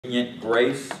prevenient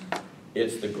grace.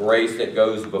 It's the grace that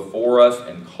goes before us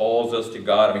and calls us to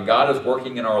God. I mean, God is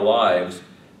working in our lives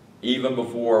even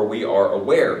before we are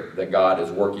aware that God is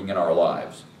working in our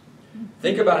lives.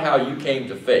 Think about how you came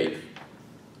to faith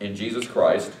in Jesus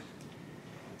Christ,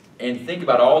 and think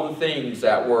about all the things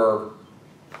that were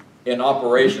in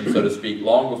operation, so to speak,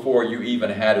 long before you even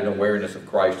had an awareness of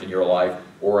Christ in your life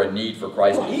or a need for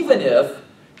Christ. Even if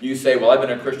you say, well, I've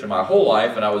been a Christian my whole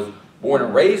life and I was born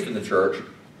and raised in the church,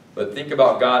 but think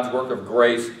about God's work of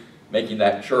grace, making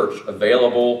that church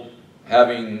available,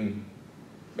 having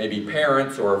maybe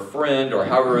parents or a friend or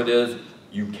however it is,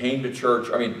 you came to church.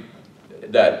 I mean,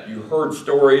 that you heard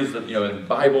stories of, in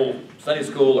Bible, Sunday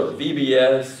school, or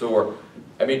VBS, or,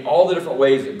 I mean, all the different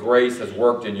ways that grace has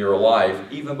worked in your life,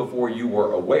 even before you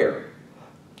were aware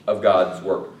of God's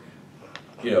work,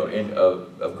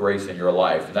 of grace in your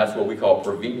life. And that's what we call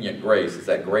prevenient grace. It's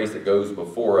that grace that goes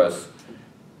before us.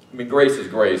 I mean, grace is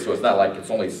grace, so it's not like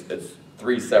it's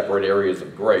three separate areas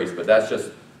of grace, but that's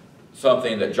just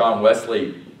something that John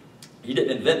Wesley, he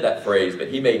didn't invent that phrase, but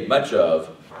he made much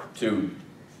of to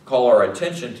call our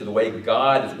attention to the way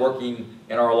God is working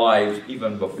in our lives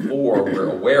even before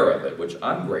we're aware of it, which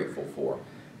I'm grateful for.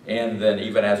 And then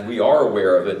even as we are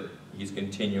aware of it, he's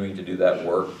continuing to do that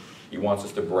work. He wants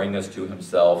us to bring us to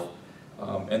himself.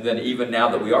 And then even now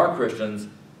that we are Christians,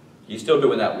 he's still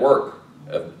doing that work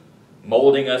of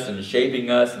molding us and shaping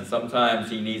us, and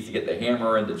sometimes he needs to get the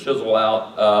hammer and the chisel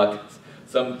out.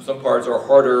 Some parts are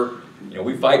harder.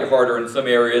 We fight harder in some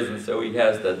areas, and so he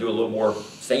has to do a little more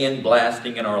sand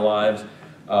blasting in our lives.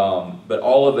 But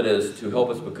all of it is to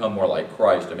help us become more like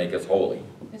Christ, to make us holy.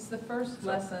 It's the first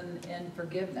lesson in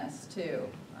forgiveness, too.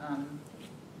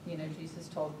 Jesus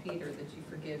told Peter that you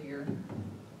forgive your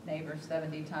neighbor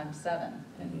 70 times 7.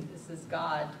 And this is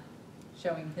God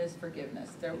showing his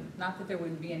forgiveness. Not that there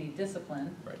wouldn't be any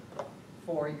discipline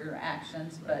for your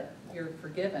actions, but you're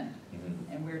forgiven.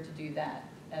 And we're to do that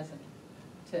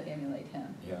to emulate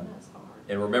him. Yeah.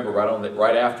 And remember,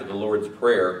 right after the Lord's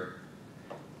Prayer,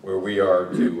 where we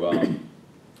are to,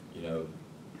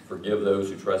 forgive those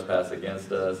who trespass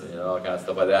against us, and all kind of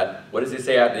stuff like that. What does he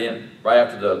say at the end? Right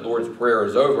after the Lord's Prayer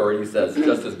is over, he says,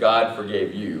 just as God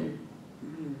forgave you,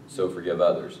 so forgive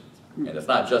others. And it's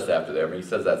not just after there. I mean, he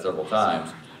says that several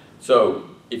times. So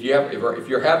if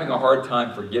you're having a hard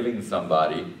time forgiving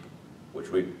somebody, which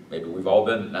we have all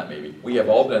been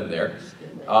there,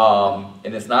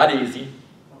 and it's not easy,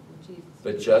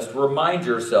 but just remind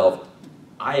yourself,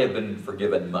 I have been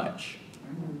forgiven much,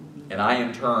 and I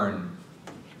in turn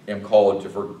am called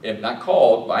to not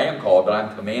called, I am called, but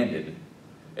I'm commanded.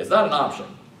 It's not an option.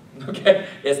 Okay?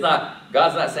 It's not,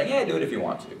 God's not saying, hey, do it if you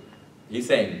want to. He's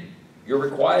saying, you're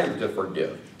required to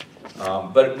forgive.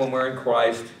 But when we're in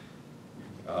Christ,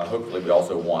 hopefully we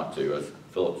also want to. As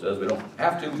Philip says, we don't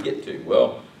have to, we get to.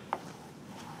 Well,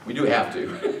 we do have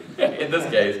to in this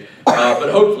case, but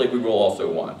hopefully we will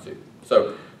also want to.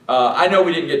 So I know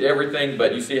we didn't get to everything,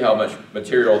 but you see how much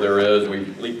material there is. We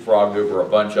leapfrogged over a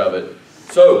bunch of it.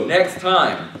 So next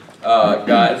time,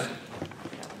 guys,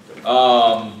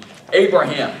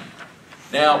 Abraham.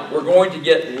 Now we're going to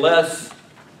get less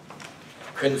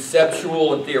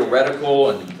conceptual and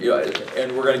theoretical, and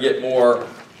we're going to get more.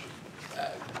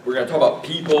 We're going to talk about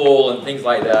people and things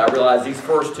like that. I realize these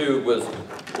first two was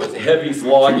heavy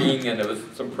slogging, and it was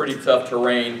some pretty tough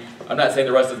terrain. I'm not saying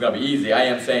the rest is going to be easy. I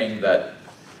am saying that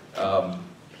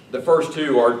the first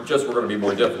two are just going to be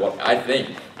more difficult, I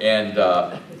think. And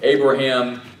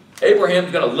Abraham's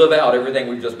going to live out everything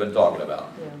we've just been talking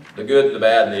about. The good, the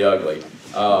bad, and the ugly.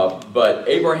 But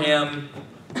Abraham,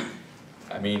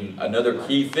 I mean, another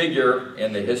key figure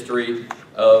in the history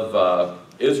of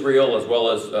Israel, as well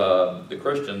as the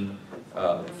Christian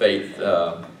faith,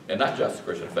 and not just the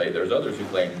Christian faith. There's others who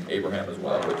claim Abraham as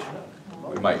well, which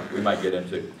we might get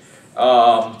into.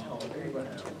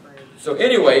 So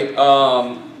anyway,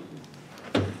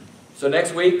 so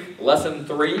next week, lesson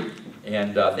 3,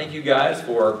 and thank you guys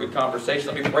for a good conversation.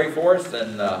 Let me pray for us,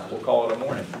 and we'll call it a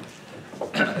morning.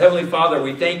 Heavenly Father,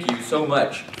 we thank you so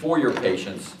much for your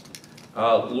patience,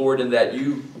 Lord, in that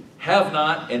you have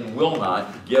not and will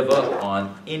not give up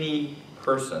on any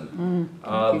person,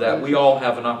 that we all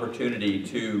have an opportunity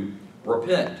to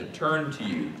repent, to turn to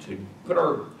you, to put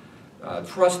our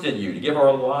trust in you, to give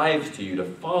our lives to you, to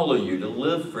follow you, to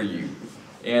live for you.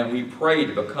 And we pray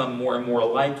to become more and more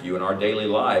like you in our daily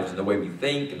lives, in the way we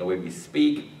think, in the way we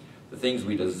speak, the things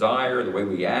we desire, the way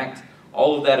we act,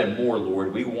 all of that and more,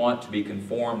 Lord. We want to be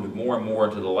conformed more and more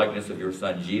to the likeness of your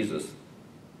Son, Jesus.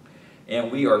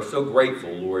 And we are so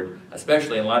grateful, Lord,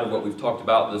 especially in light of what we've talked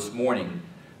about this morning,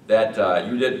 that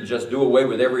you didn't just do away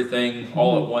with everything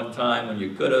all at one time when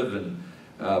you could have, and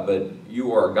but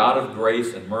you are a God of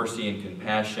grace and mercy and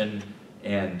compassion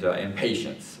and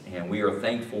patience. And we are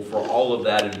thankful for all of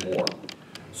that and more.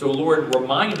 So Lord,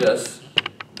 remind us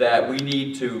that we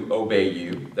need to obey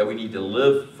you, that we need to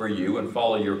live for you and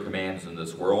follow your commands in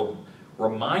this world.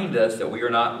 Remind us that we are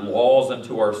not laws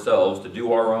unto ourselves to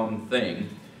do our own thing,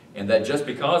 and that just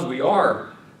because we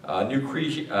are new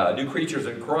creatures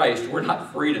in Christ, we're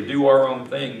not free to do our own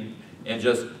thing and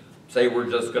just say we're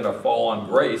just going to fall on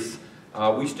grace.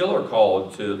 We still are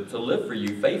called to live for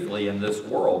you faithfully in this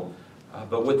world,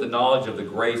 but with the knowledge of the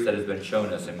grace that has been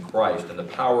shown us in Christ and the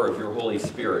power of your Holy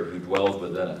Spirit who dwells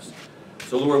within us.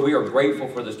 So Lord, we are grateful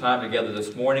for this time together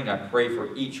this morning. I pray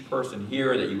for each person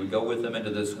here that you would go with them into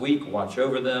this week, watch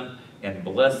over them, and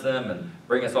bless them, and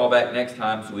bring us all back next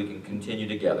time so we can continue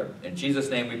together. In Jesus'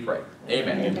 name we pray.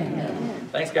 Amen. Amen.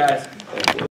 Thanks, guys.